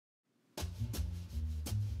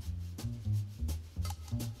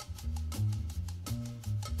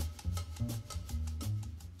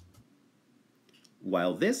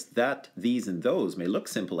While this, that, these, and those may look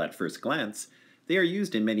simple at first glance, they are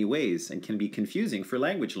used in many ways and can be confusing for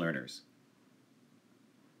language learners.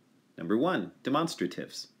 Number 1,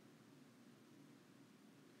 demonstratives.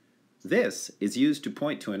 This is used to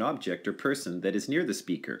point to an object or person that is near the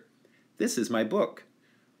speaker. This is my book.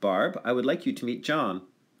 Barb, I would like you to meet John.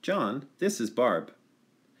 John, this is Barb.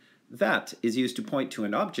 That is used to point to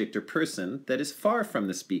an object or person that is far from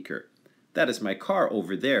the speaker. That is my car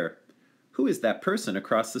over there. Who is that person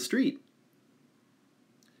across the street?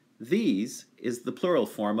 These is the plural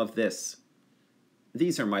form of this.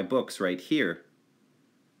 These are my books right here.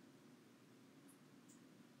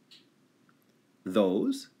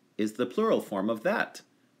 Those is the plural form of that.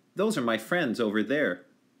 Those are my friends over there.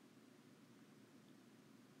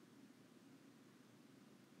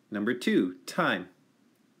 Number 2, time.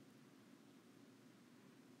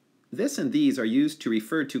 This and these are used to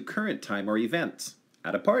refer to current time or events.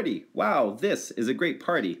 At a party. Wow, this is a great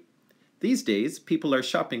party. These days, people are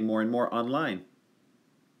shopping more and more online.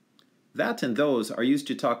 That and those are used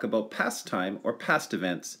to talk about past time or past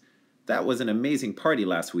events. That was an amazing party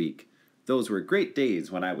last week. Those were great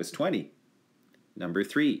days when I was 20. Number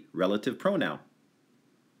 3, relative pronoun.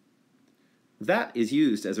 That is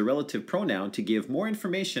used as a relative pronoun to give more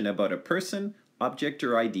information about a person, object,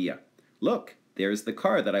 or idea. Look, there's the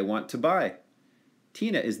car that I want to buy.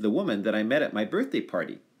 Tina is the woman that I met at my birthday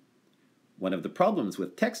party. One of the problems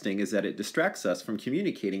with texting is that it distracts us from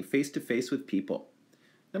communicating face-to-face with people.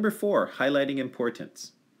 Number 4, highlighting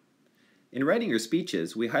importance. In writing your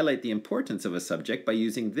speeches, we highlight the importance of a subject by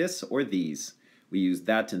using this or these. We use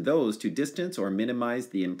that and those to distance or minimize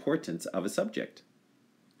the importance of a subject.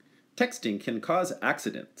 Texting can cause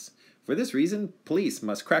accidents. For this reason, police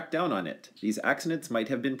must crack down on it. These accidents might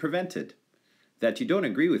have been prevented. That you don't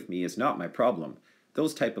agree with me is not my problem.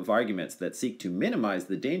 Those type of arguments that seek to minimize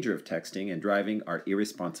the danger of texting and driving are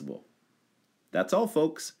irresponsible. That's all,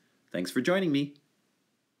 folks. Thanks for joining me.